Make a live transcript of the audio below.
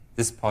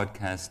This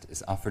podcast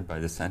is offered by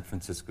the San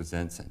Francisco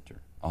Zen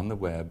Center on the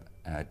web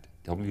at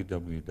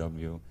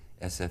www.sfcc.org.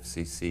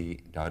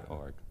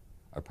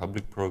 Our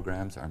public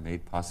programs are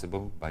made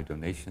possible by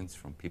donations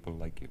from people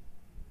like you.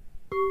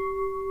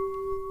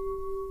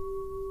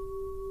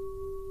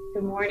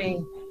 Good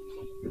morning,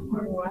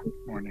 everyone.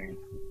 Good morning.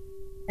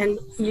 And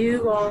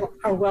you all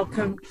are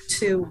welcome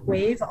to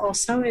wave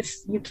also if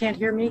you can't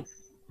hear me.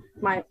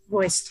 My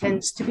voice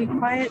tends to be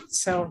quiet,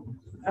 so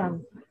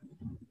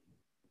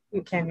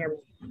you can't hear me.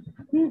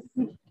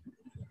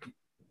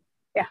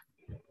 Yeah.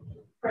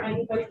 For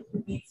anybody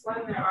who needs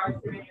one, there are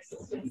hearing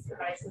assistance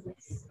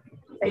devices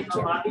in the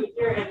lobby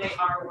here, and they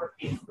are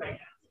working right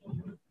now.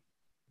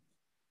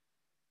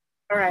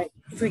 All right.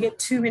 If we get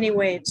too many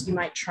waves, you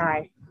might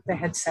try the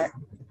headset.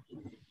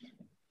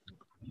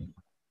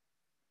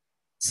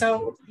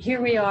 So here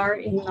we are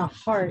in the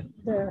heart,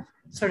 the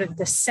sort of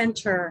the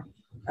center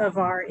of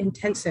our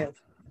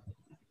intensive.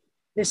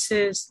 This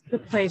is the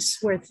place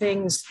where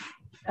things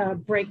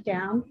break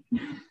down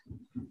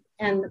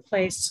and the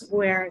place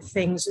where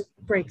things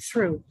break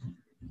through.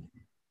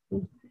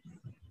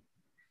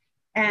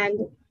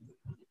 And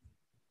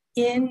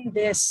in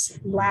this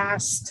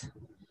last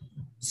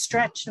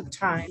stretch of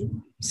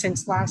time,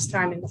 since last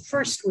time in the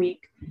first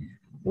week,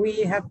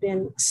 we have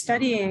been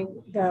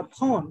studying the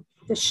poem,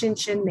 the Shin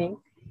Shin Ming,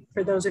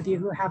 for those of you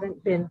who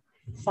haven't been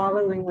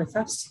following with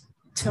us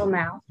till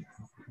now.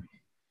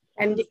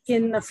 And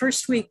in the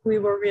first week, we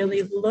were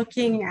really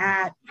looking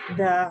at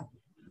the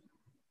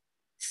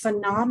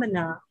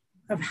phenomena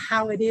of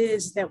how it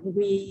is that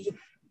we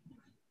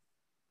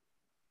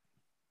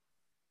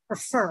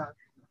prefer,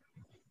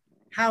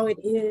 how it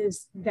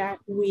is that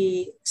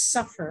we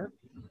suffer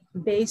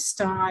based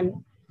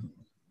on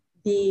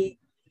the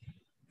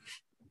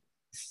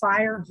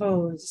fire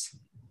hose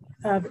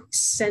of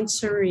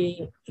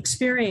sensory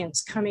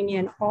experience coming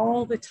in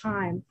all the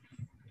time,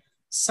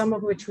 some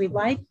of which we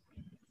like,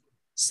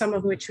 some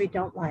of which we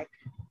don't like,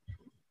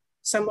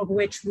 some of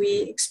which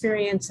we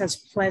experience as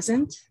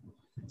pleasant,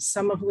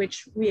 some of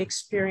which we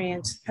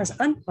experience as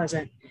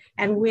unpleasant,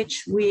 and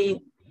which I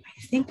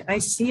think I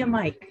see a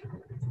mic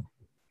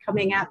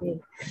coming at me,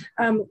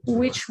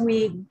 which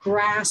we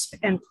grasp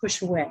and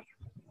push away.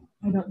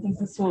 I don't think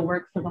this will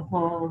work for the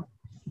whole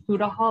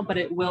Buddha Hall, but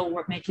it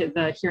will make it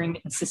the hearing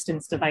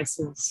assistance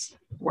devices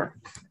work.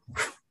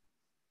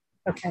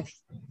 Okay.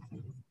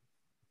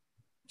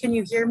 Can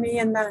you hear me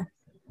in the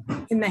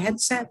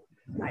headset?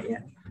 Not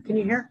yet. Can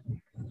you hear?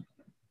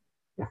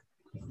 Yeah.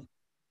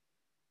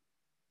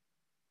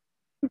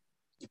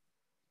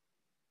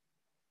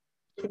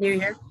 Can you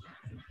hear?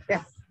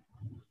 Yeah.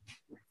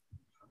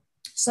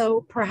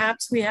 So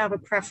perhaps we have a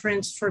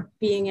preference for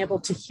being able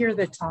to hear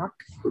the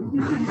talk.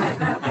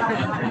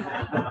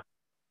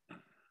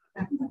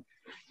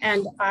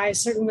 And I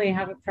certainly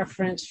have a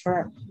preference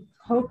for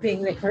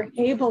hoping that you're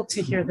able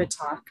to hear the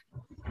talk.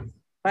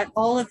 But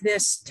all of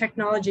this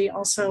technology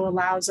also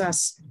allows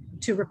us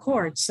to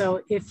record.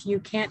 So if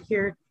you can't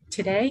hear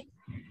today,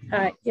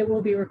 it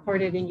will be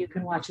recorded and you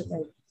can watch it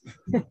later.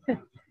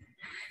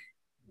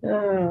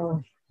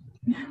 Oh.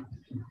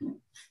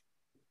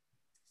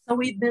 So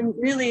we've been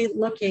really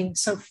looking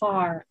so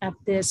far at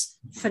this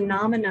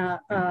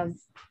phenomena of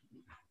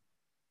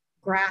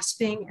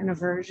grasping and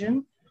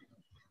aversion,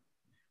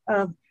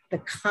 of the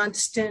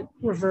constant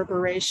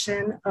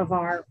reverberation of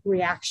our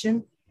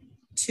reaction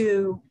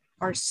to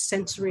our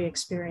sensory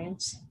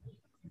experience.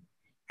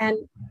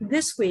 And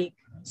this week,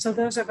 so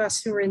those of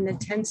us who are in the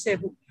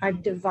intensive,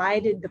 I've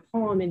divided the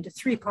poem into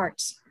 3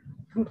 parts,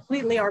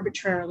 completely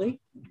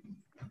arbitrarily.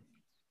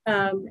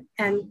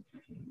 And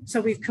so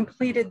we've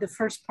completed the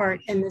first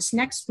part, and this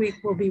next week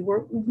we'll be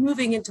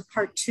moving into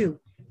part 2.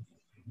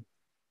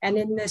 And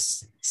in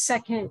this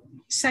second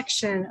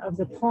section of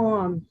the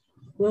poem,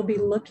 we'll be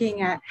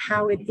looking at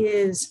how it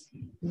is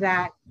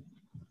that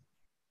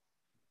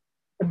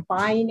the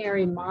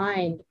binary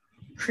mind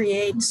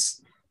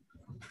creates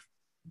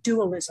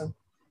dualism,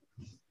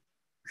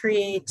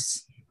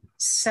 creates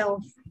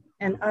self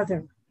and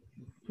other,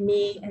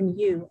 me and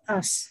you,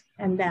 us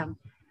and them,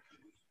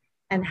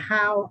 and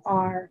how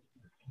our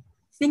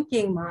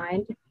thinking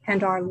mind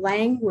and our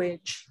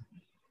language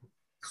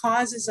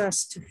causes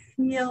us to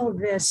feel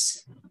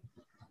this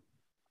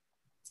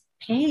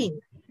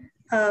pain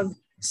of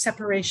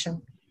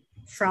separation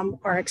from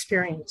our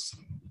experience.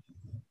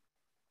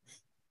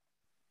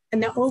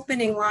 And the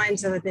opening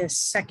lines of this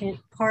second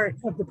part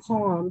of the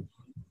poem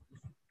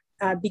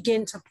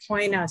begin to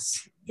point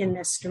us in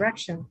this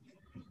direction.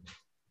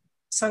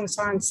 Sung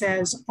San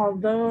says,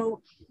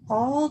 although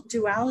all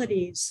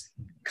dualities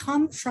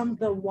come from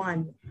the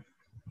one,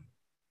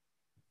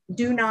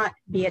 do not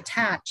be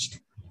attached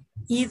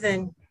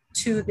even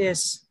to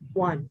this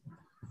one.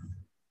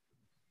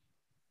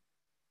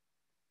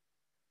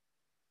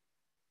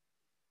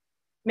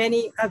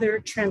 Many other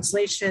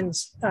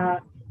translations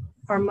are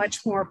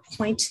much more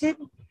pointed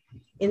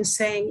in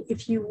saying,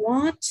 if you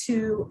want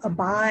to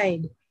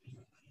abide,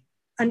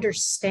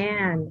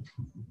 understand,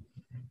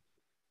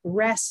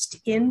 rest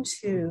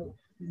into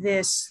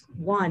this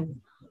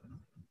one,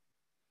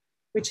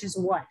 which is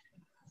what?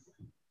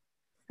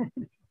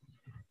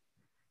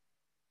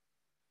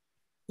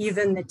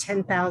 Even the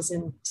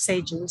 10,000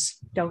 sages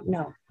don't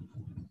know.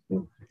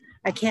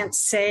 I can't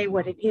say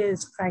what it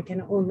is. I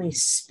can only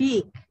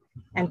speak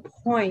and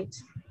point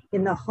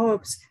in the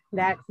hopes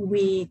that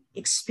we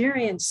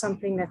experience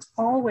something that's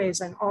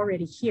always and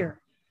already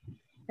here.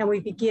 And we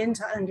begin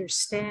to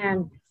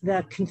understand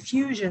the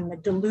confusion, the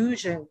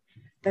delusion,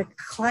 the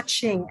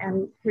clutching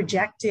and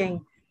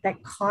rejecting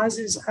that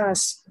causes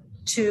us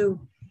to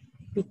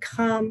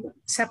become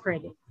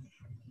separated,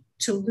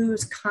 to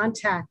lose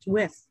contact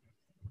with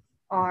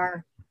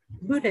our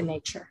Buddha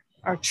nature,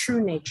 our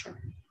true nature.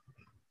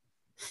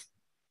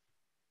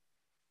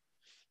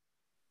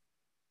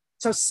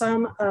 So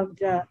some of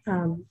the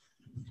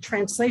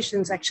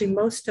translations, actually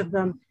most of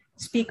them,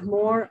 speak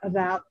more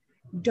about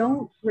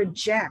don't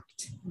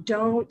reject,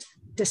 don't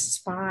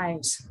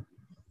despise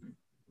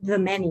the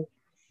many,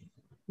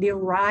 the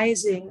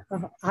arising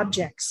of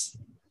objects,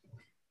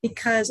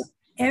 because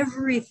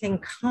everything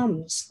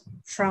comes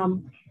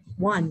from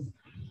one.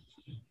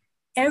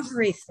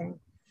 Everything.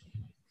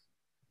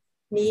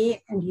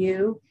 Me and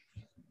you,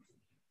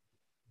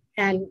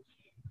 and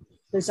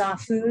the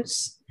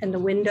zafus and the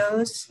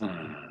windows,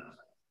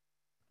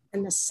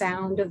 and the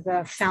sound of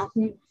the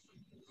fountain,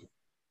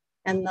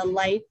 and the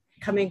light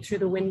coming through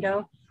the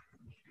window.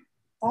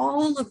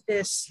 All of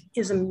this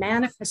is a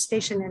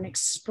manifestation, an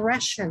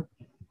expression,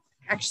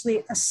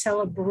 actually a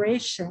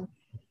celebration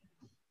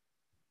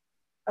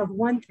of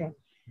one thing,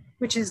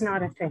 which is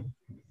not a thing.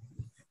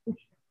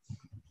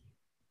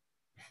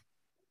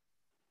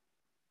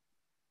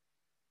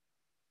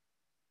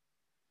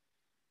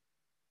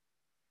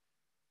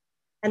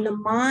 And the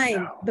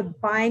mind, the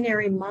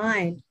binary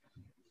mind,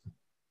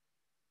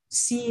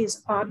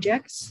 sees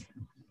objects,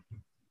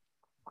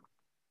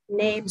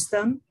 names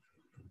them,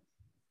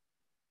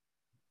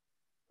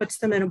 puts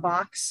them in a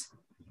box,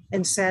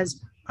 and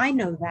says, I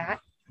know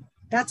that.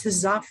 That's a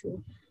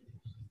zafu.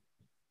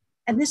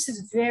 And this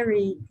is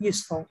very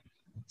useful.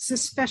 It's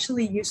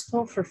especially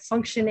useful for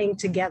functioning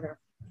together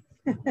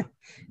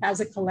as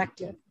a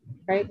collective,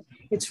 right?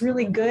 It's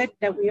really good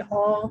that we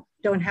all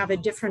don't have a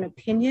different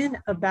opinion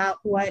about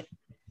what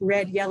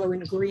red, yellow,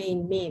 and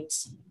green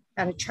means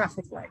at a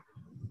traffic light.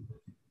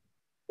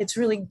 It's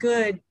really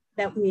good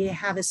that we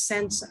have a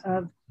sense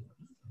of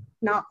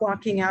not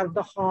walking out of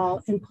the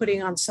hall and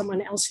putting on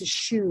someone else's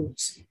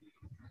shoes.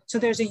 So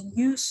there's a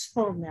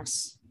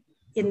usefulness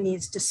in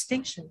these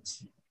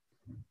distinctions.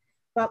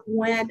 But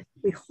when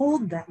we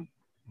hold them,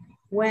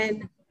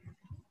 when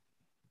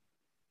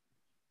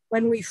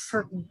we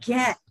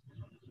forget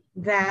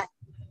that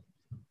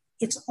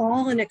it's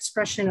all an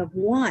expression of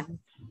one,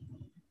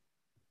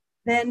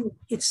 then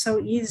it's so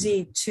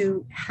easy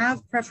to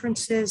have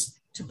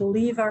preferences, to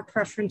believe our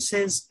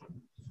preferences,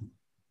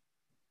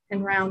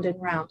 and round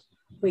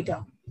we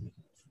go.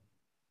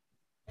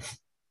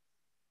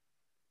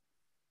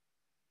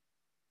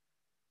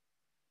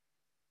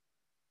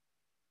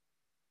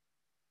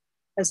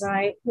 As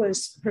I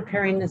was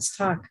preparing this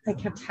talk, I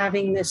kept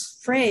having this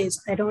phrase.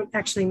 I don't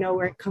actually know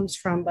where it comes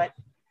from, but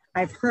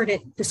I've heard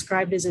it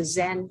described as a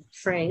Zen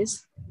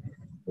phrase,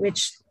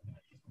 which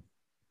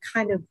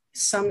kind of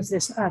sums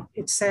this up.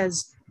 It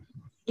says,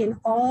 in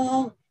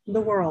all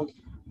the world,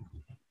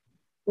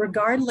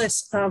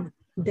 regardless of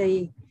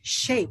the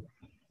shape,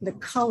 the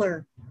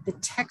color, the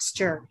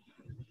texture,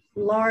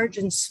 large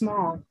and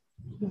small,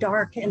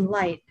 dark and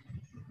light,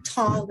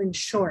 tall and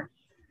short,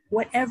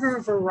 whatever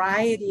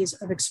varieties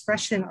of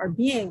expression are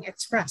being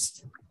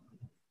expressed,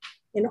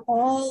 in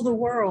all the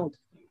world,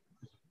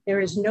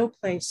 there is no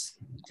place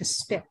to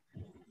spit.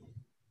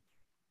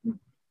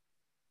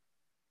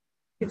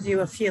 Gives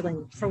you a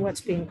feeling for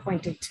what's being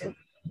pointed to.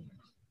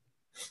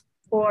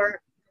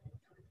 Or,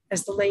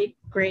 as the late,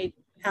 great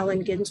Allen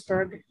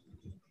Ginsberg,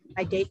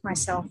 I date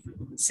myself,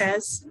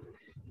 says,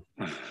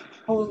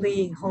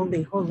 holy,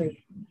 holy,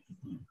 holy.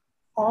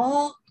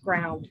 All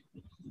ground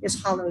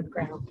is hallowed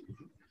ground.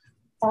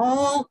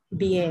 All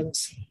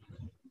beings,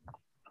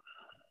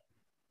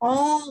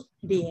 all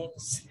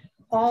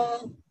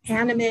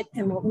animate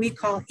and what we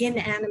call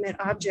inanimate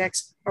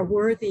objects are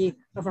worthy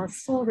of our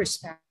full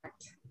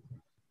respect,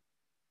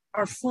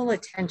 our full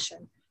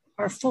attention,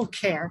 our full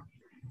care,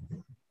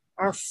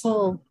 our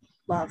full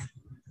love.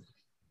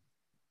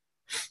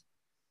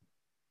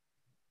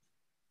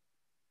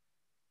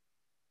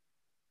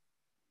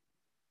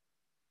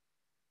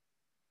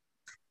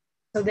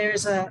 So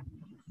there's a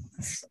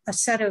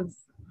set of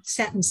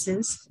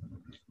sentences,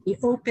 the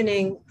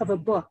opening of a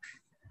book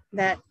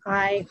that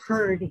I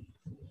heard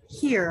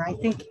here, I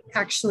think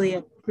actually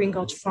at Green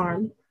Gulch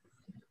Farm,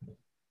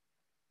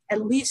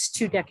 at least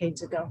 2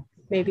 decades ago,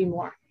 maybe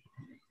more.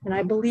 And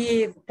I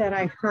believe that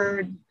I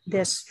heard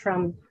this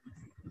from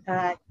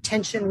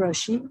Tenshin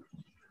Roshi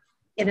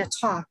in a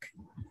talk.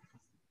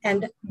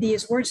 And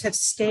these words have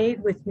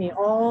stayed with me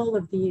all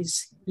of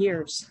these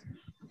years.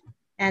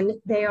 And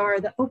they are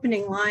the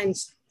opening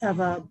lines of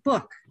a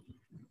book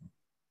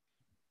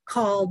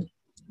called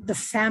The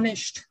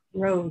Famished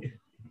Road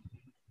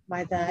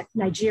by the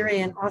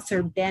Nigerian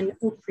author Ben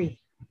Okri.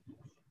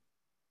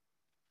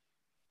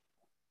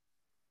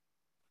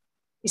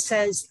 He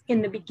says,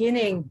 in the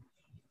beginning,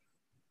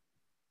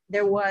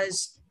 there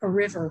was a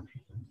river,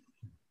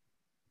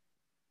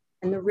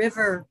 and the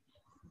river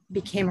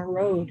became a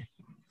road,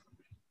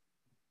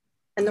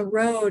 and the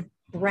road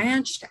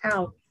branched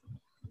out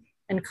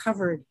and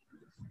covered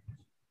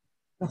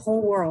the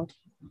whole world.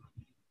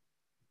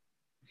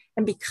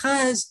 And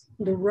because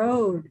the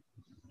road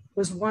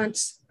was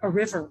once a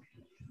river,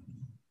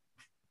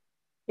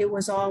 it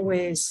was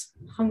always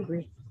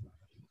hungry.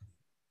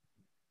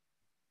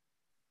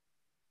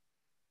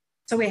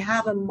 So we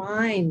have a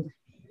mind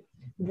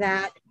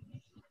that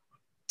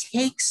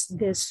takes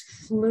this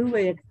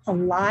fluid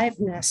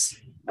aliveness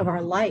of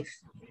our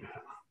life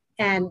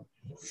and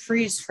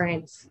freeze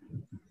frames,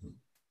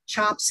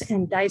 chops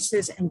and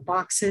dices and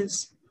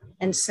boxes,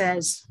 and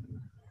says,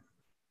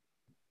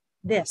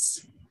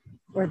 this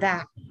or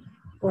that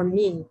or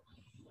me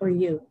or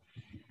you.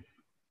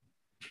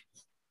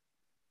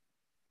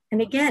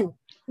 And again,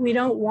 we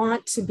don't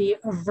want to be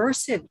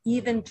aversive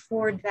even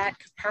toward that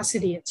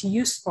capacity. It's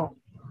useful.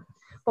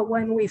 But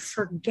when we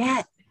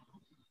forget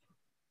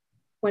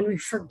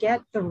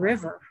the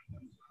river,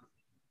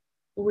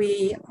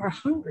 we are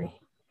hungry.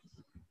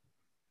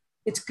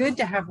 It's good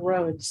to have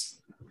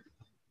roads,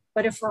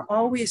 but if we're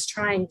always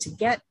trying to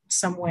get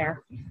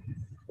somewhere,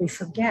 we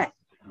forget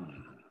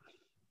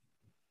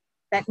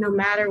that no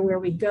matter where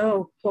we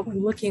go, what we're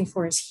looking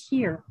for is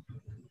here.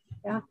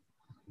 Yeah.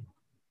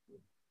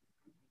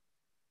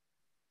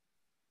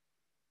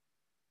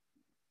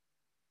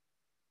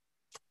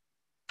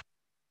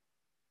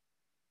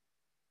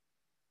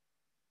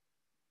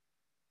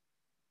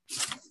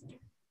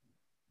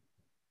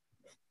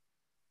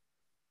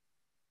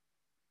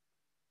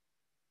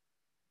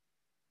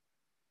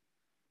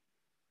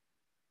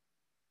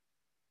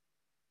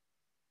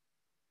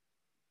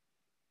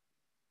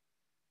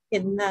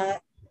 In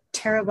the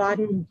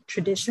Theravadan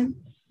tradition,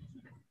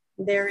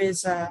 there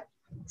is a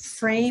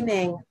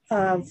framing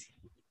of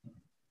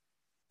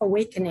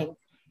awakening,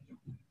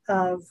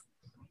 of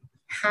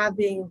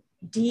having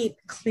deep,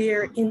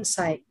 clear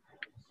insight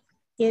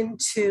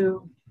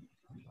into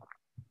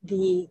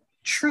the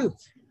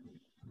truth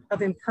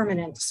of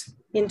impermanence,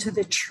 into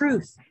the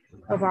truth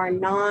of our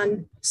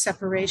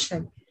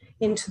non-separation,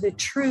 into the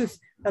truth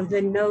of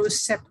the no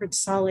separate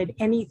solid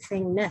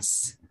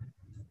anythingness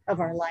of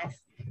our life.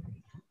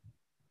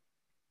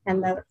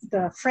 And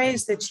the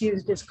phrase that's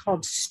used is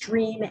called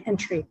stream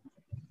entry.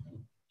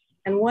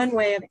 And one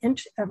way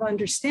of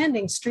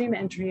understanding stream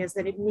entry is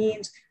that it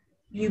means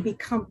you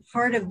become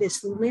part of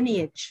this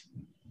lineage,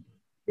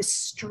 this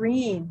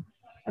stream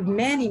of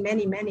many,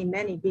 many, many,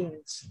 many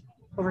beings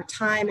over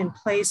time and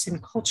place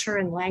and culture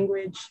and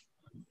language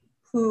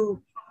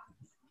who,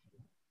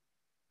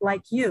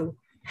 like you,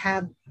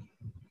 have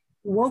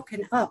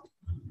woken up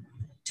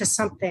to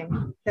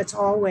something that's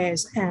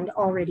always and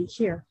already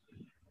here.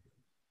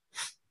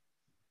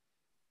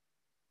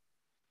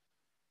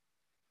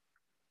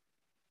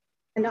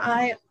 And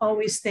I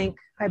always think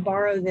I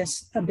borrow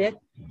this a bit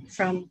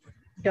from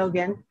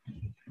Dogen,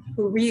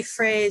 who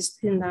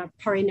rephrased in the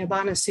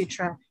Parinibbana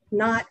Sutra,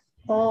 not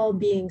all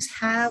beings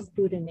have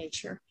Buddha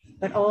nature,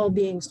 but all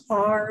beings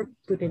are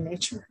Buddha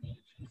nature.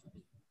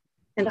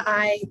 And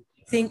I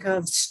think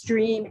of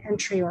stream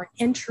entry or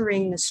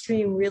entering the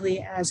stream really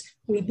as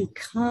we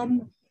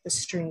become the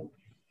stream.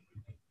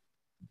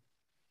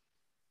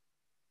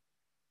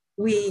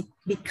 We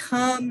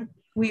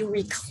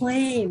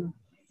reclaim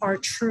our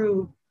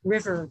true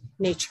river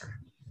nature.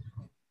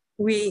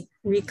 We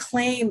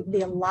reclaim the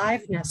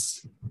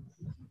aliveness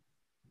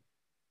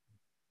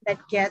that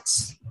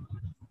gets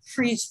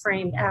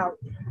freeze-framed out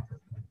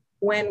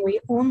when we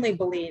only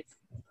believe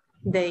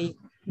the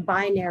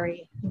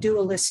binary,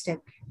 dualistic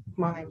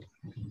mind.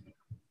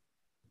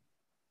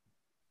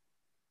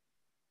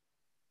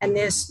 And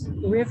this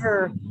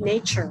river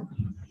nature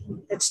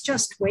that's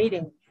just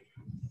waiting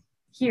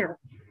here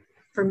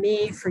for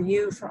me, for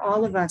you, for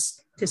all of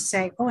us to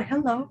say, oh,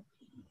 hello.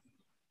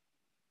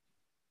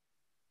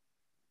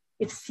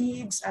 It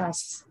feeds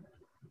us.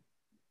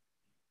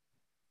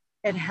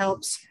 It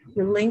helps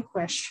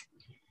relinquish,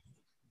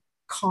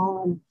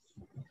 calm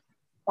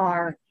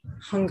our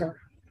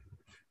hunger.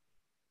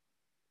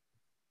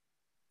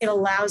 It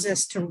allows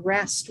us to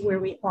rest where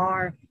we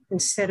are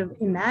instead of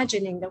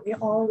imagining that we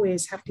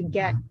always have to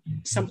get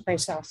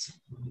someplace else.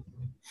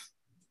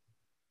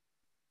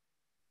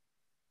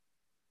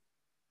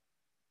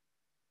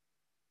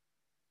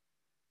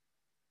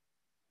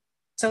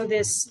 So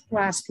this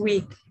last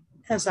week,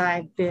 as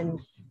I've been,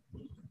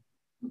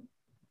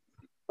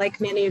 like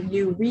many of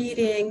you,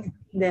 reading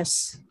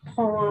this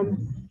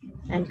poem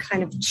and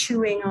kind of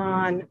chewing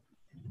on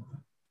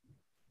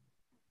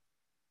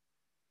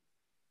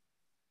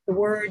the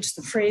words,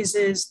 the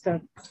phrases,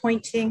 the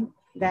pointing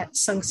that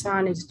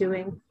Sung-san is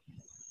doing,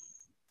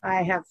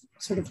 I have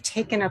sort of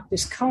taken up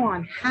this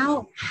koan.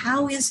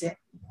 How is it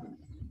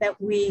that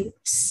we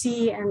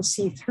see and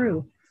see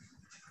through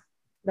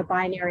the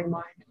binary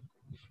mind?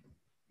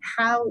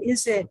 How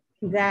is it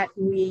that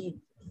we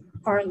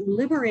are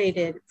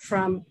liberated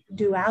from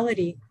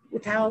duality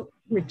without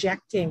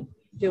rejecting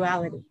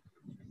duality?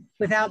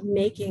 without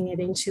making it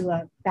into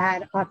a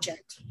bad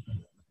object.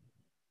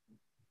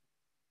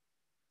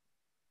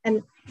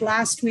 And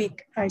last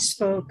week I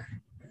spoke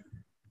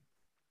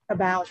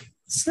about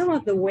some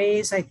of the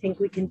ways I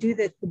think we can do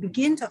that to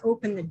begin to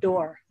open the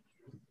door.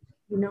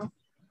 You know,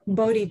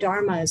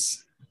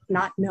 Bodhidharma's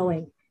not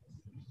knowing.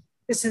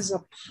 This is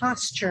a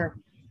posture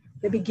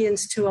that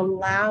begins to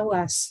allow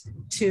us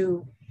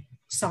to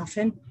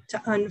soften, to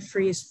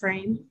unfreeze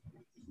frame.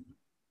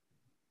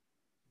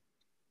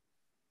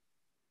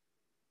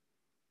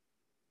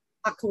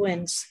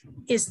 Akuan's,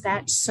 is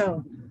that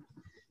so?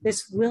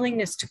 This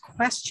willingness to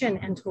question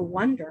and to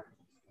wonder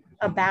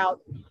about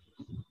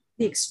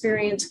the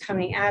experience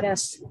coming at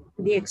us,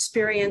 the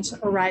experience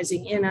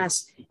arising in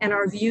us, and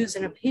our views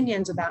and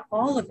opinions about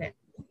all of it,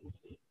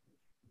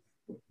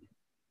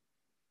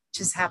 which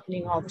is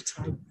happening all the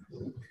time.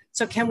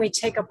 So can we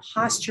take a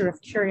posture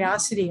of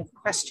curiosity, of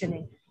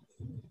questioning?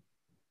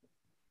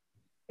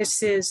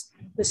 This is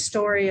the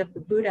story of the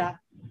Buddha,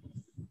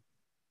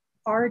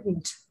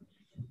 ardent,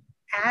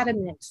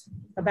 adamant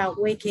about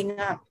waking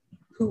up,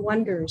 who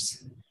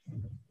wonders,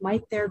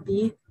 might there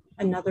be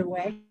another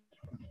way?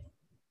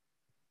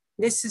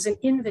 This is an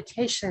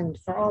invitation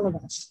for all of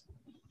us.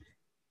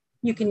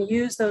 You can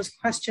use those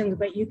questions,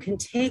 but you can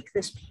take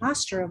this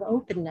posture of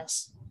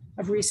openness,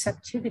 of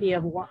receptivity,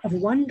 of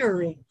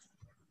wondering.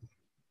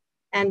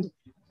 And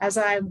as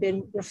I've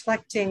been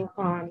reflecting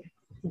on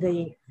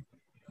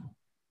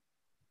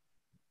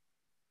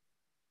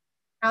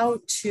how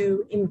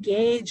to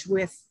engage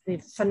with the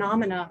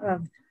phenomena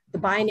of the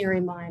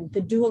binary mind,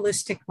 the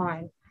dualistic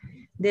mind,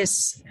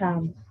 this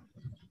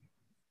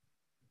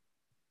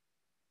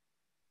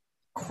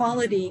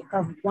quality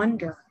of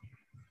wonder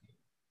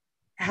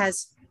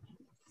has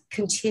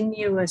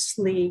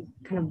continuously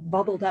kind of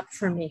bubbled up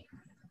for me.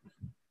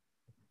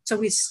 So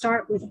we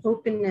start with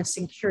openness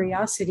and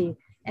curiosity,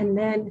 and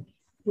then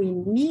we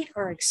meet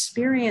our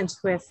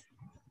experience with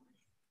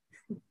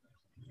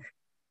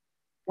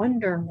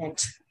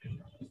wonderment.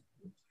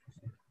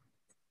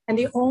 And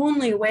the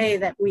only way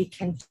that we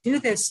can do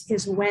this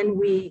is when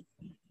we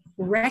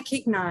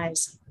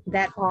recognize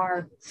that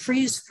our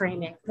freeze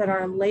framing, that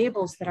our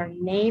labels, that our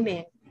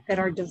naming, that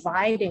our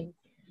dividing,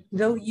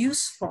 though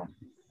useful,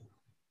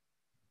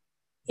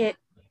 it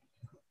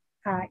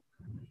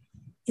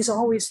is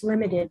always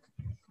limited.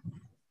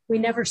 We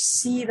never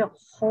see the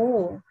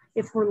whole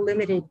if we're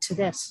limited to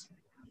this.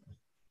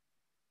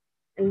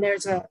 And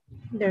there's an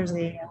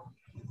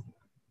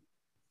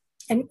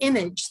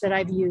image that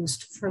I've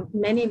used for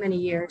many, many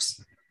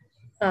years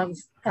of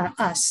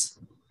us.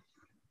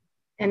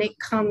 And it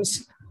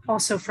comes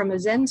also from a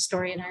Zen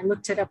story, and I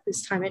looked it up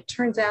this time. It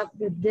turns out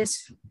that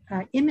this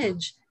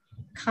image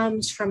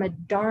comes from a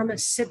Dharma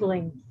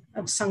sibling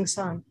of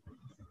Sangsan,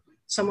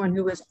 someone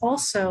who was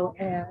also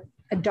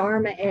a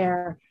Dharma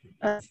heir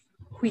of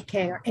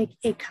Huike or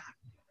Eka.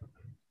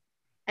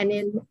 And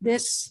in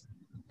this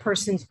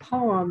person's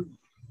poem,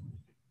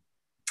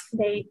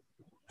 they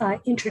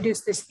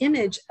introduced this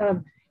image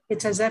of,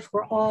 it's as if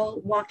we're all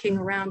walking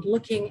around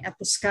looking at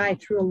the sky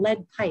through a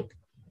lead pipe.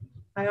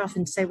 I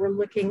often say we're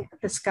looking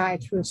at the sky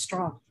through a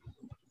straw.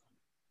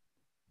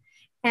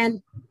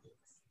 And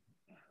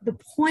the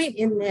point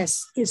in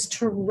this is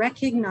to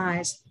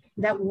recognize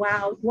that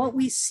while what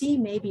we see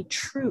may be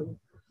true,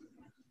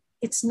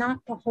 it's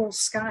not the whole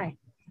sky.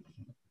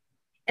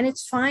 And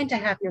it's fine to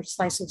have your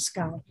slice of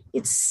sky.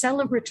 It's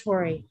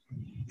celebratory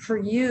for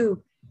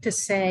you to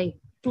say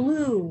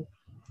blue,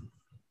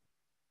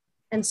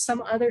 and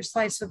some other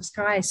slice of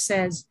sky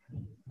says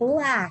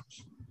black,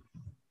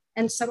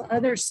 and some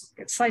other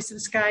slice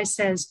of sky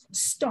says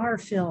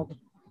star-filled,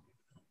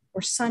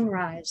 or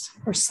sunrise,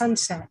 or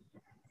sunset.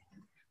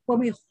 When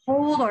we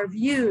hold our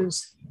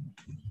views,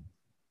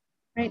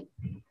 right,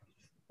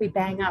 we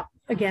bang up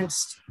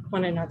against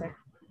one another.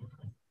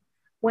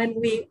 When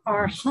we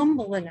are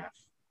humble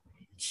enough,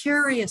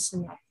 curious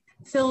enough,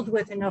 filled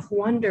with enough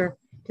wonder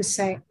to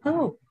say,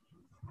 oh,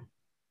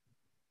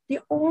 the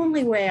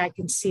only way I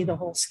can see the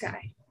whole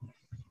sky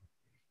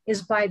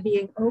is by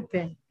being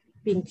open,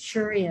 being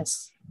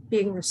curious,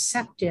 being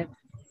receptive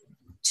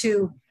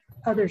to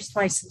other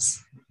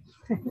slices.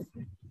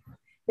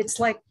 It's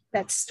like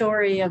that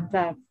story of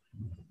the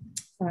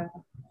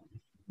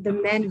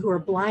men who are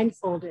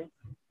blindfolded,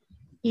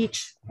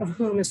 each of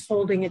whom is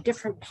holding a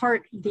different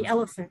part of the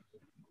elephant,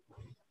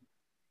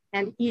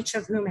 and each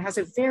of whom has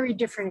a very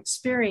different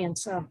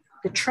experience of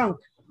the trunk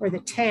or the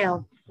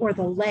tail or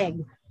the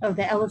leg of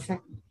the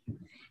elephant.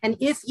 And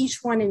if each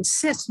one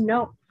insists,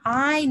 no,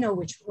 I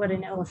know what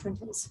an elephant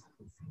is.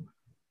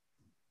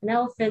 An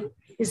elephant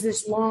is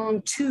this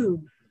long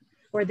tube,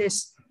 or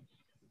this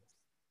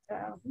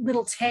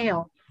little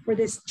tail, or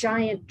this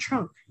giant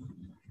trunk.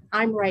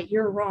 I'm right,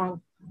 you're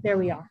wrong, there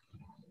we are.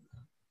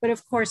 But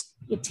of course,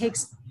 it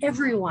takes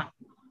everyone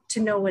to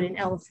know what an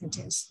elephant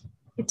is.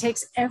 It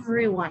takes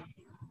everyone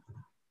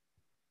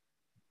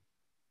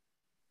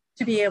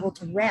to be able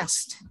to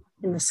rest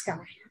in the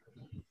sky.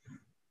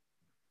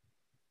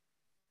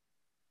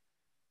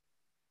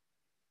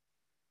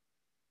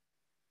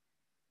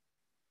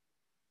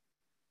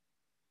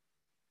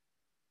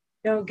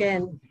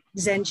 Dogen,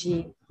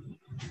 Zenji.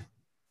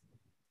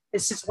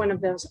 This is one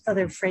of those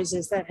other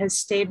phrases that has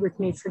stayed with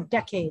me for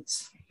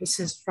decades. This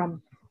is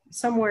from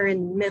somewhere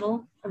in the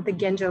middle of the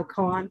Genjo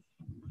koan.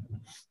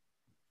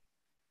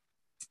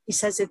 He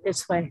says it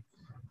this way: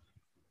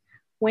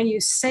 when you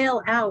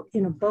sail out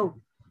in a boat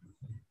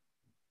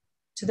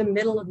to the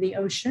middle of the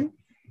ocean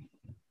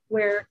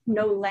where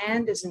no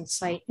land is in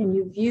sight and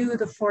you view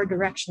the four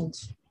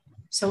directions.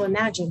 So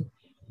imagine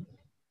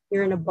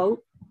you're in a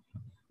boat,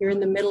 you're in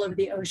the middle of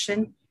the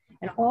ocean,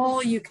 and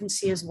all you can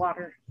see is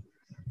water.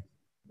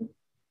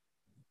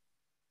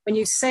 When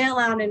you sail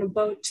out in a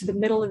boat to the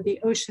middle of the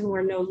ocean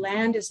where no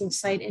land is in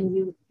sight and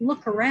you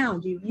look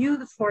around, you view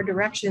the four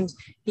directions,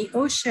 the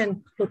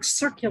ocean looks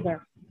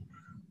circular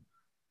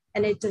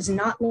and it does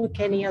not look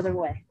any other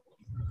way.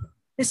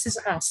 This is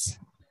us.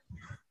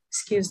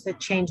 Excuse the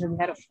change of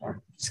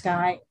metaphor.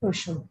 Sky,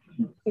 ocean,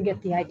 you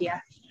get the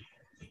idea.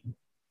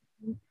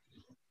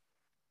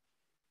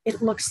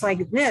 It looks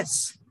like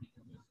this,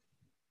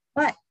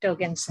 but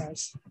Dogen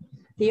says,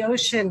 the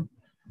ocean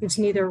is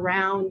neither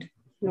round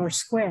nor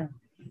square.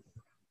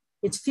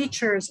 Its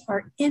features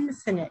are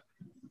infinite.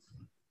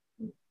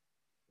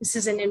 This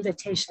is an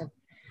invitation.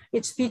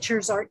 Its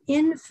features are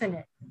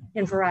infinite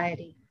in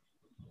variety.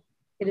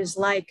 It is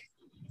like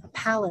a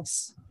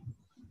palace.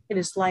 It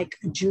is like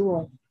a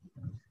jewel.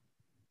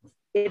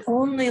 It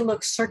only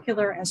looks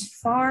circular as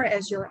far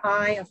as your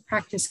eye of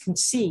practice can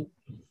see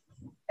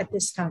at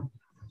this time.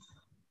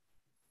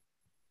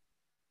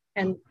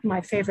 And my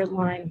favorite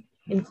line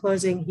in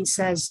closing, he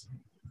says,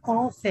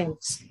 all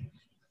things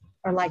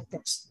are like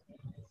this.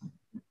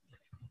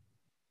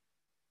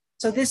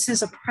 So this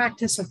is a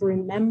practice of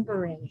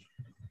remembering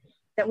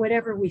that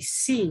whatever we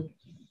see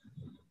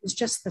is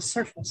just the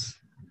surface.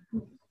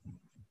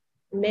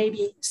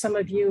 Maybe some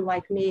of you,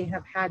 like me,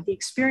 have had the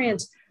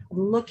experience of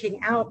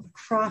looking out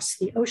across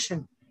the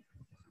ocean.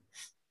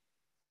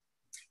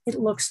 It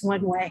looks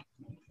one way.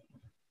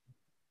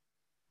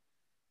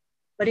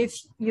 But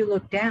if you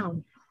look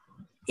down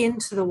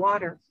into the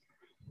water,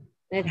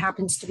 and it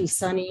happens to be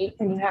sunny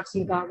and you have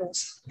some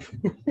goggles,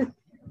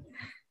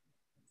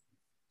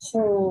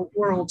 whole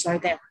worlds are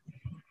there.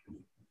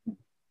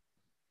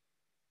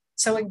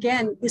 So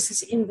again, this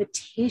is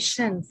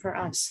invitation for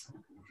us.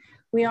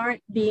 We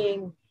aren't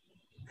being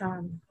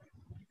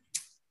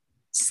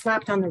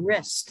slapped on the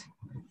wrist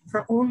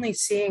for only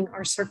seeing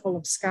our circle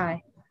of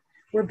sky.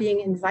 We're being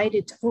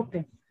invited to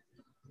open.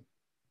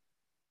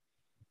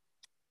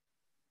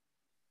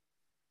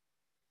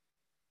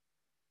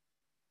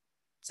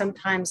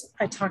 Sometimes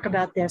I talk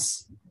about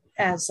this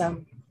as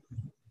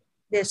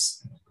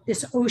this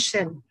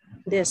ocean,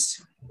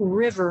 this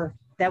river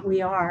that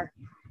we are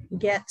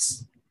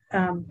gets,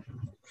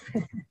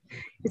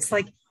 it's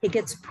like it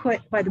gets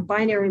put by the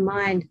binary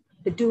mind,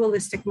 the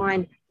dualistic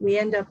mind. We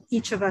end up,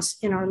 each of us,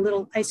 in our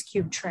little ice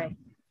cube tray,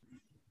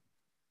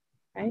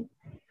 right?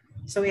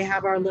 So we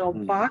have our little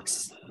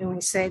box and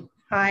we say,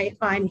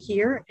 I'm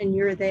here and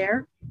you're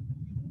there.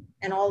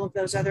 And all of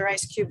those other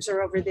ice cubes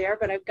are over there,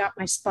 but I've got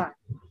my spot.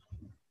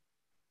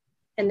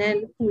 And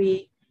then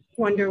we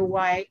wonder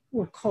why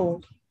we're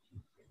cold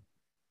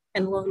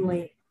and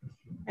lonely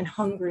and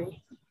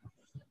hungry.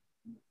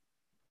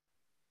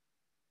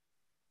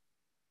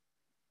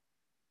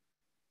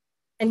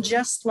 And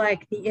just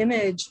like the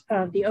image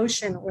of the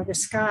ocean or the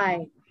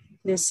sky,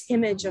 this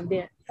image of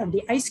the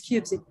ice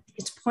cubes,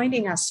 it's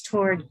pointing us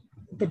toward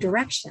the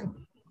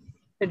direction.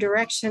 The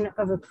direction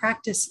of a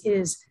practice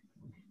is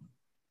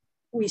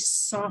we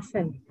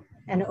soften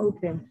and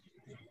open,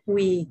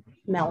 we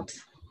melt.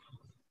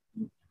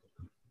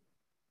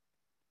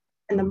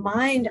 And the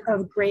mind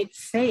of great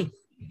faith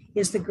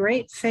is the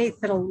great faith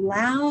that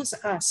allows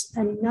us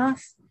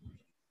enough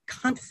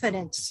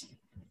confidence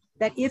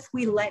that if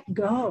we let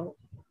go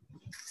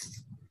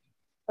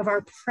of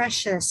our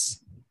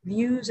precious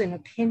views and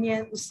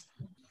opinions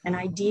and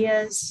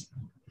ideas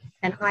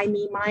and I,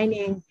 me,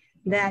 mining,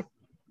 that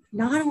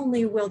not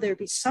only will there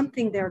be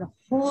something there to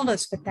hold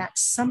us, but that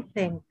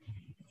something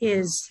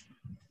is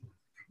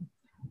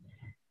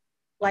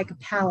like a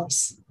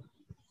palace.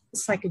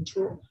 It's like a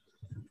jewel.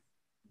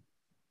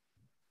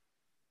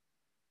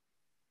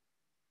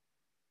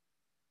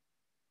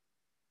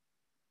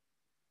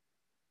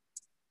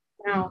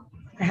 Now,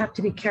 I have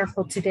to be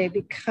careful today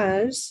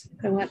because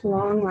I went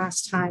long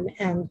last time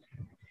and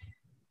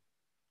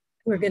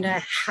we're going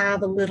to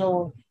have a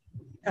little,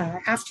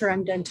 after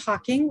I'm done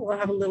talking, we'll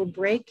have a little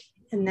break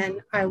and then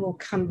I will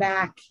come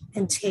back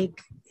and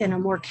take, in a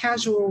more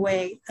casual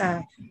way,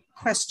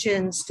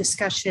 questions,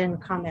 discussion,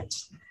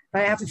 comments.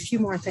 But I have a few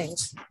more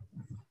things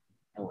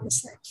I want to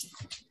say.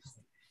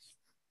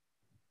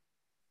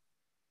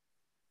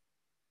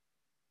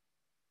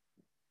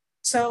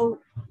 So,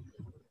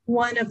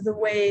 one of the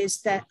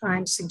ways that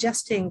I'm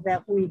suggesting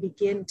that we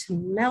begin to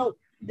melt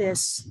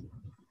this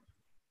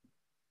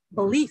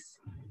belief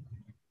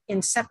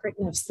in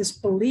separateness, this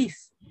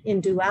belief in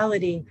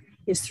duality,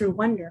 is through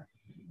wonder.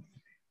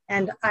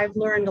 And I've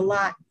learned a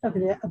lot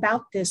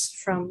about this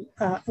from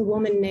a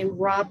woman named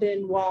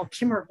Robin Wall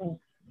Kimmerer.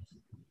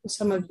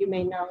 some of you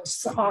may know, is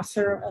the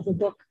author of a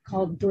book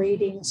called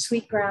Braiding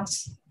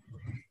Sweetgrass.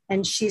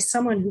 And she's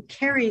someone who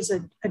carries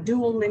a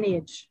dual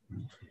lineage.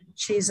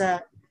 She's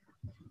a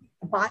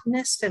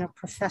botanist and a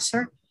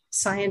professor,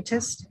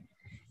 scientist,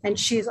 and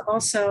she's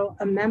also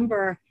a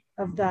member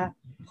of the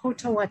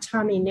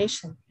Potawatomi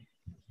Nation.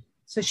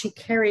 So she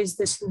carries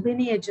this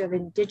lineage of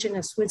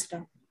indigenous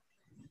wisdom.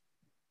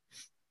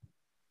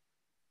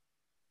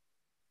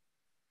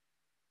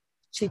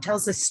 She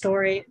tells this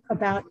story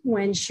about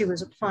when she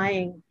was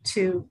applying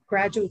to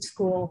graduate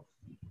school.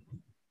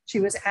 She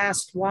was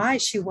asked why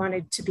she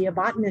wanted to be a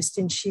botanist,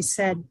 and she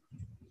said,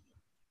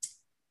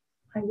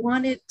 I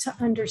wanted to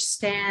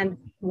understand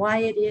why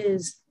it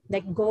is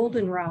that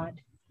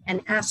goldenrod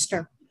and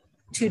aster,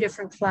 two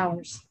different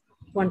flowers,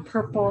 one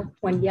purple,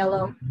 one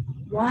yellow,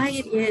 why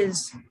it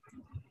is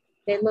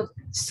they look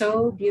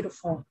so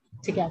beautiful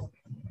together.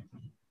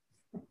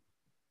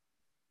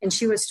 And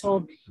she was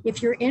told,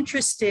 if you're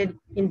interested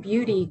in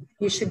beauty,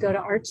 you should go to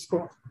art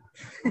school.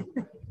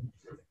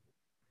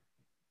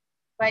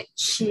 But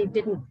she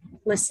didn't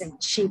listen.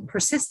 She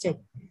persisted,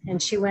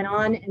 and she went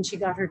on and she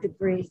got her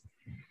degree.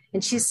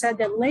 And she said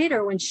that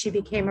later, when she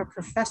became a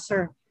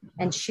professor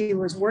and she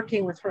was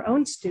working with her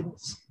own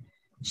students,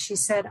 she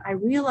said, I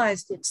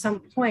realized at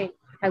some point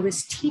I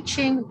was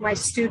teaching my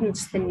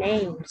students the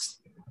names,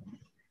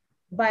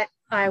 but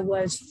I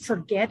was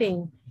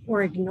forgetting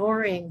or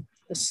ignoring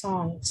the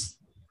songs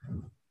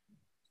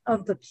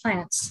of the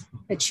plants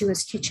that she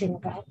was teaching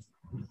about.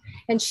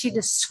 And she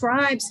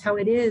describes how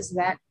it is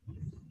that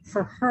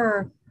for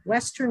her,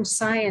 Western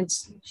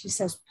science, she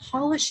says,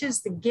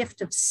 polishes the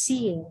gift of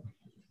seeing.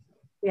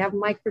 We have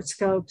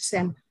microscopes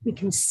and we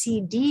can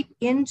see deep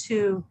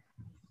into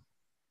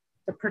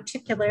the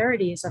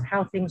particularities of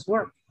how things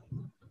work.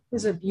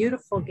 It's a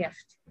beautiful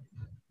gift.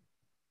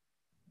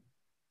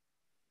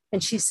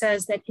 And she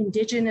says that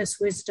indigenous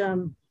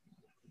wisdom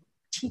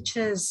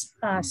teaches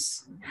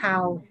us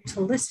how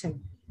to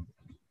listen,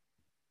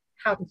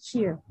 how to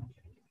hear.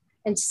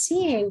 And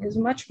seeing is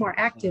much more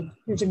active.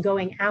 There's a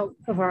going out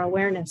of our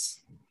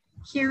awareness.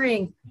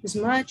 Hearing is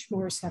much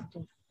more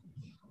receptive.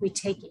 We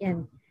take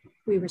in,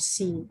 we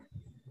receive.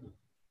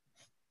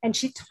 And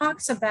she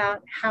talks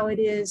about how it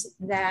is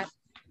that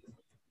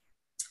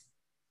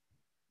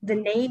the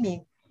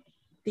naming,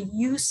 the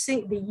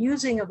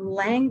using of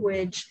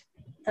language,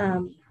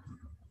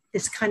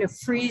 this kind of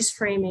freeze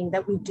framing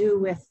that we do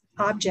with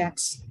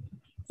objects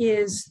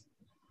is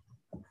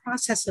a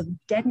process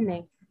of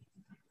deadening.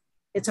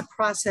 It's a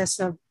process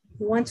of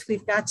once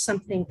we've got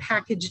something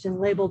packaged and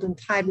labeled and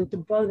tied with the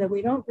bow that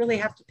we don't really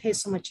have to pay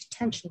so much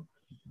attention.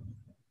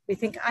 We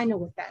think, I know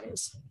what that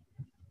is.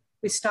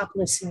 We stop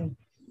listening.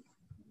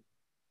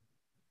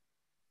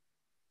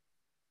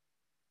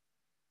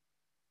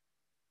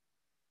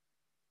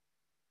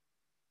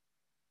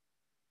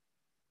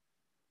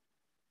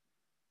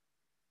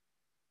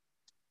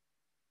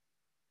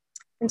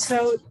 And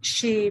so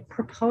she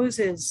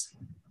proposes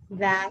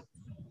that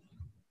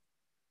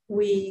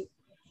we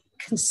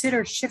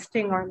consider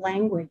shifting our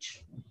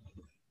language,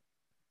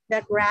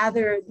 that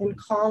rather than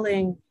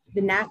calling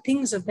the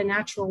things of the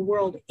natural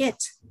world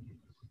it,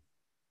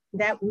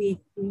 that we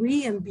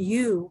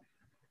re-imbue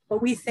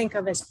what we think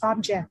of as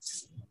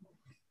objects.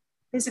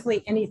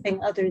 Basically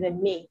anything other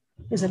than me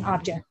is an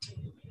object.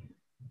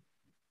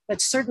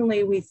 But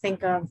certainly we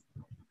think of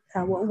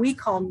what we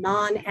call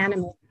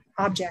non-animate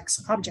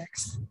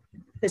objects.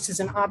 This is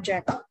an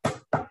object.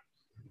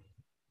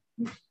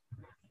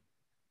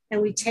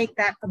 And we take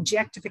that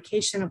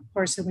objectification, of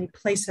course, and we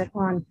place it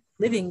on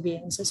living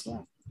beings as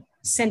well,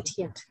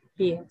 sentient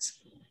beings.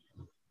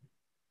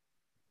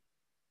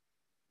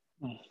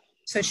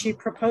 So she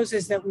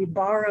proposes that we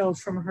borrow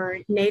from her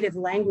native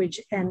language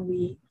and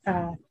we,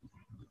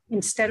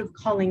 instead of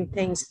calling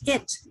things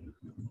it,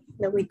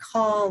 that we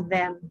call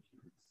them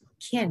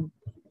kin.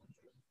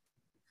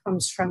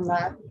 Comes from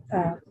the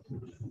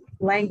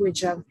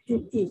language of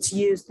that's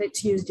used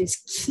as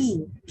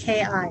ki,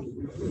 K-I,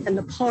 and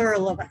the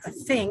plural of a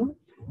thing,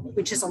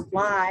 which is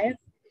alive,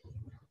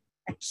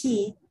 a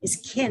ki is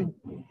kin.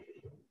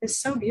 It's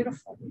so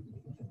beautiful.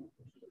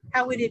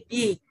 How would it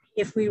be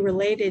if we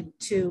related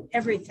to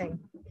everything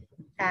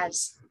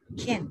as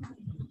kin?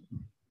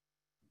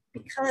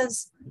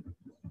 Because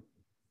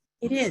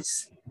it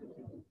is.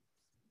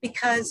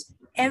 Because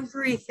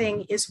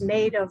everything is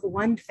made of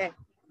one thing.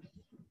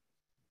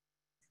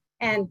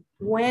 And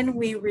when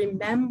we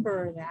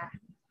remember that,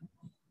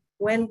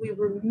 when we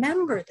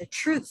remember the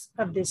truth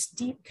of this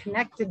deep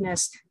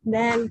connectedness,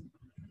 then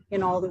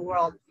in all the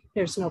world,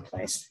 there's no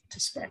place to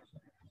spare.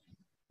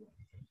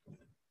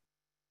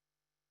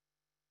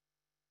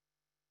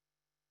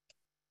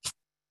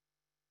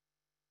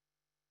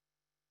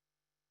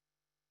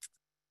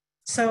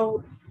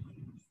 So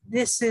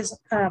this is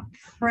a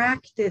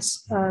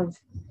practice of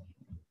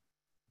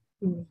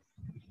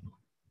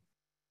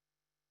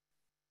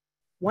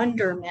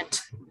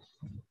wonderment,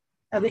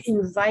 of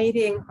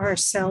inviting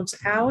ourselves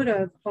out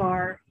of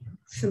our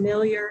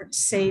familiar,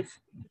 safe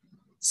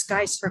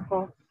sky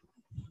circle,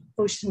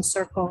 ocean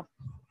circle,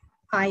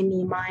 I,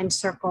 me, mine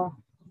circle,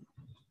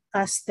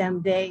 us,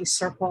 them, they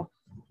circle.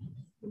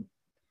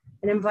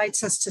 It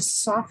invites us to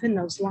soften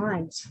those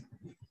lines.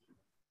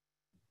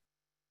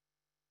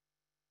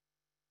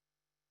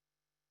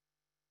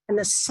 And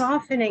the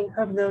softening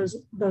of those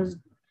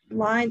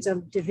lines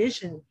of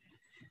division,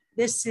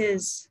 this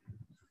is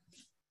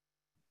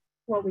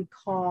what we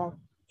call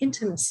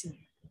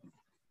intimacy.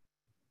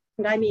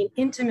 And I mean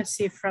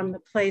intimacy from the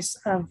place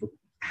of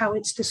how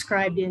it's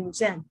described in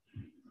Zen.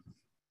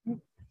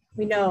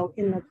 We know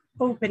in the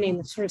opening,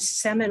 the sort of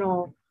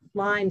seminal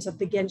lines of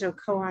the Genjo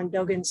Koan,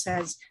 Dogen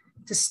says,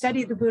 to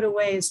study the Buddha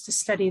way is to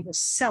study the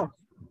self.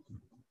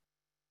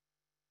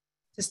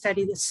 To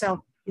study the self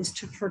is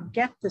to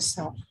forget the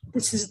self.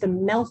 This is the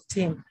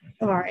melting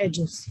of our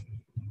edges.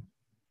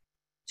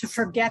 To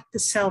forget the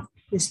self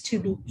is to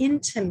be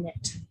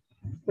intimate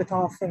with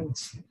all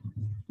things,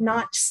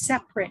 not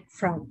separate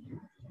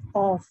from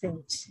all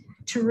things.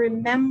 To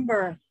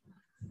remember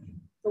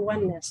the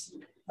oneness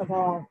of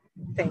all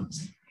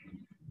things.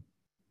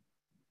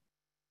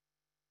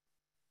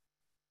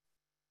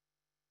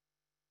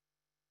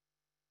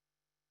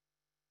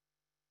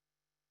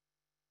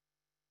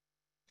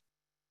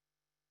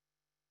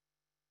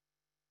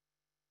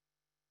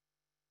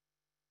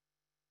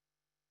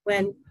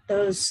 When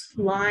those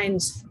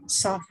lines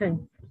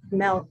soften,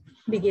 melt,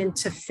 begin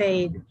to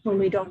fade, when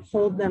we don't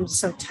hold them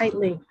so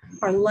tightly,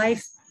 our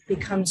life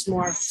becomes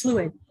more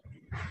fluid,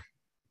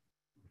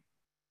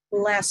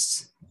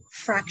 less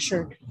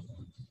fractured,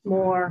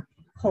 more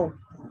whole.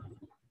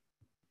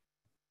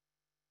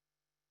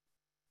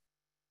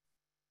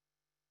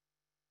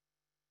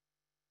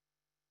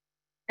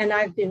 And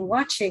I've been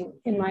watching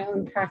in my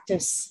own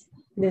practice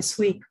this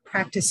week,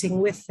 practicing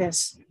with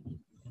this,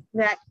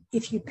 that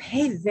if you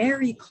pay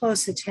very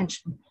close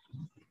attention,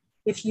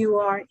 if you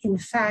are in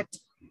fact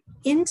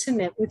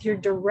intimate with your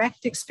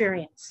direct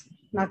experience,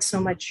 not so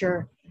much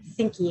your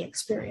thinky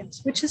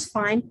experience, which is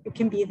fine, it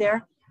can be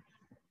there.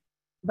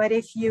 But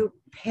if you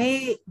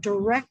pay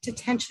direct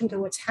attention to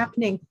what's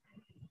happening,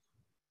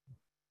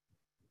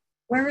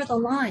 where are the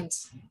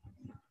lines?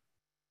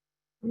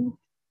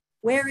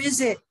 Where is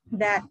it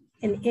that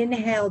an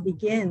inhale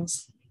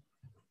begins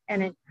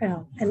and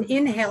an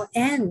inhale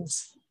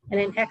ends and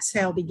an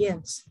exhale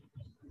begins?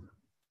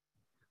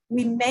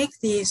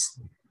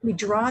 We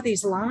draw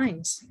these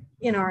lines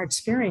in our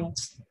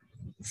experience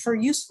for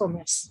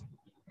usefulness.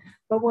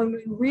 But when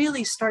we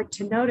really start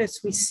to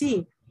notice, we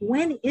see,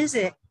 when is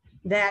it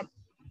that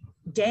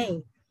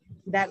day,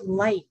 that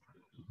light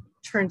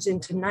turns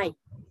into night?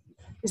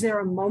 Is there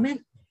a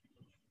moment?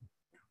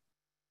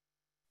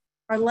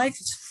 Our life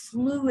is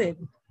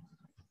fluid.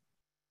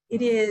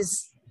 It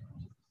is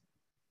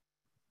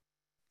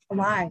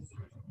alive.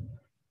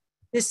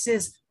 This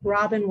is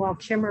Robin Wall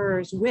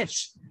Kimmerer's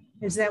wish,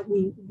 is that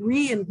we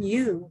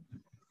re-imbue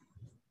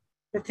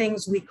the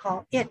things we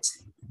call it,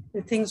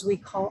 the things we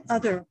call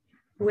other,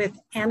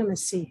 with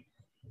animacy,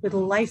 with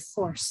life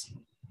force.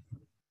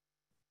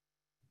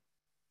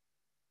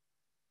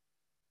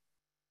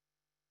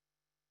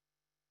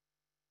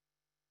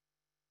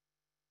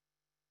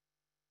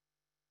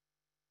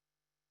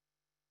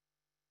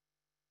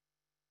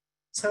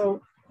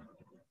 So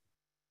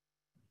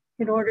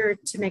in order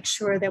to make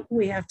sure that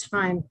we have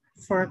time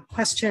for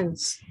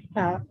questions,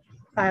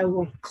 I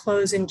will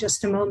close in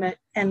just a moment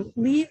and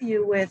leave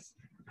you with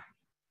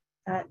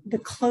the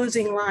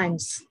closing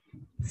lines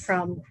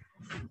from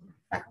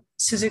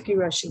Suzuki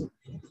Roshi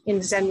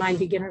in Zen Mind,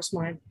 Beginner's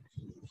Mind.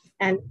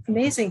 And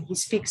amazing, he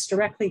speaks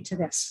directly to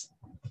this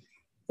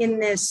in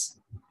this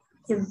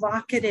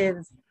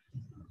evocative,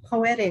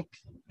 poetic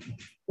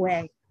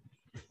way,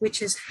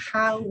 which is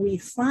how we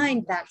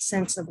find that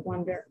sense of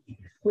wonder,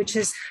 which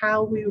is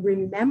how we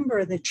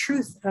remember the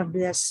truth of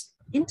this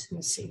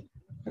intimacy,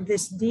 of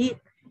this deep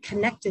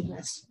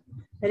connectedness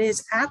that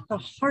is at the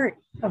heart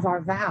of our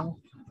vow.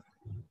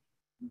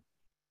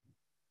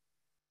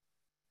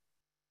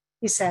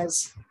 He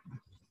says,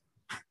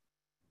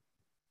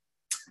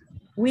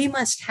 we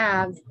must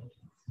have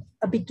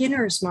a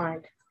beginner's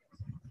mind,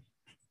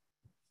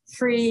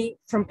 free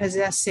from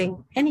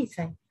possessing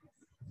anything.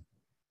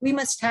 We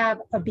must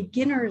have a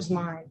beginner's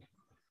mind,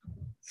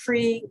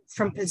 free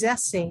from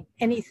possessing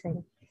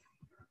anything.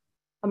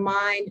 A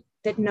mind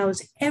that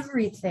knows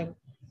everything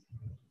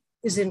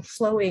is in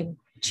flowing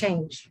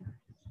change.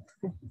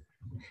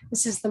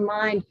 This is the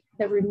mind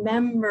that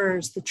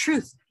remembers the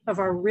truth of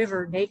our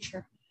river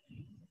nature.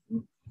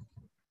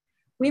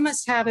 We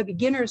must have a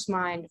beginner's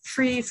mind,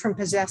 free from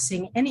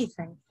possessing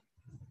anything.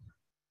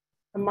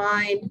 A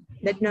mind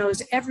that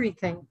knows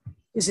everything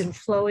is in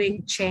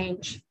flowing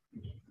change.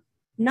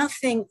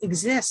 Nothing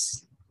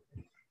exists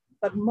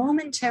but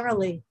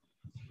momentarily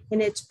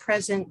in its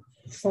present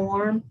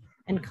form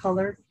and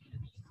color.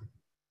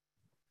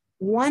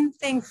 One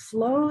thing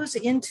flows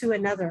into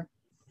another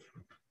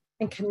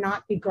and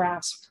cannot be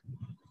grasped.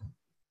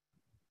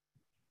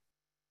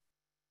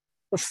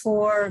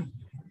 Before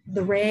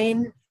the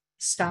rain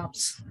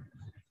stops,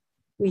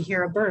 we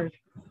hear a bird.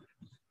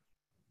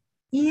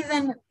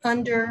 Even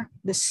under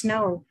the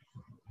snow,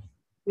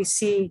 we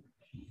see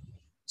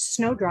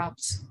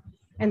snowdrops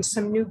and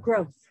some new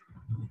growth.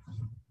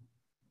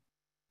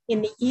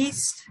 In the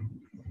East,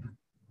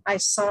 I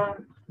saw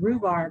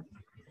rhubarb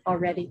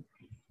already.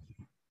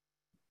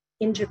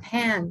 In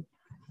Japan,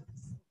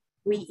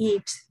 we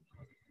eat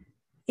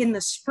in the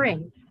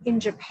spring.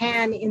 In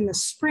Japan, in the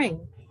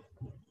spring,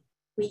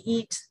 we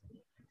eat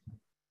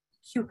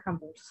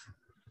cucumbers.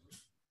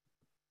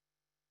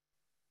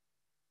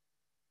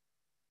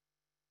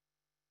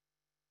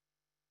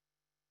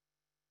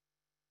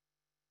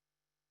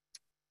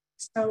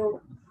 So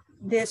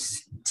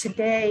this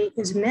today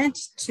is meant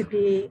to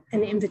be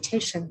an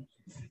invitation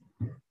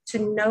to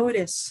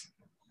notice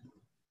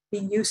the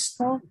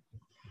useful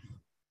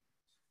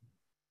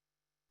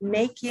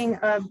making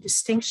of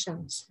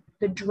distinctions,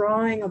 the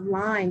drawing of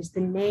lines,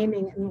 the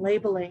naming and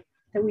labeling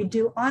that we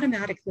do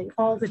automatically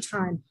all the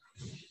time,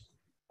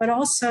 but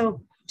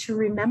also to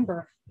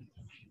remember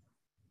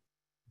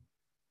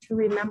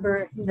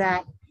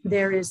that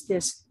there is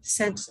this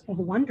sense of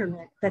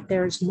wonderment, that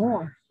there's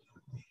more.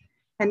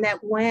 And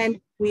that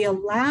when we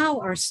allow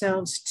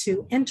ourselves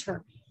to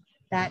enter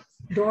that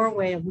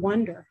doorway of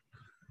wonder,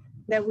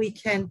 that we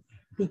can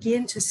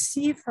begin to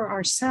see for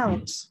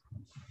ourselves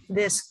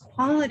this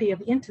quality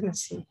of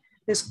intimacy,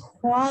 this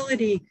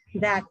quality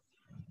that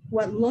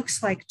what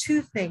looks like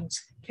two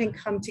things can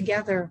come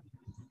together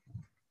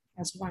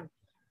as one.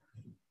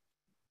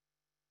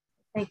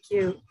 Thank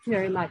you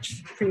very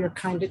much for your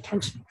kind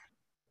attention.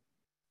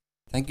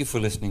 Thank you for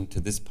listening to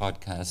this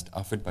podcast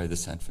offered by the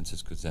San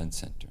Francisco Zen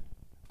Center.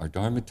 Our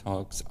Dharma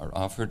talks are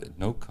offered at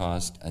no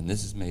cost, and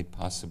this is made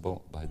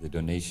possible by the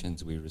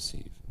donations we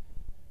receive.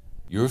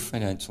 Your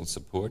financial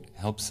support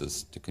helps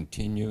us to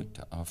continue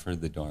to offer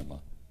the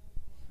Dharma.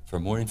 For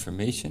more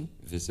information,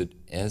 visit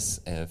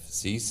sfzc.org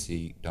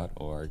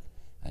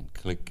and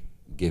click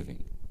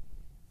Giving.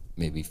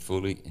 May we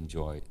fully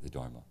enjoy the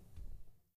Dharma.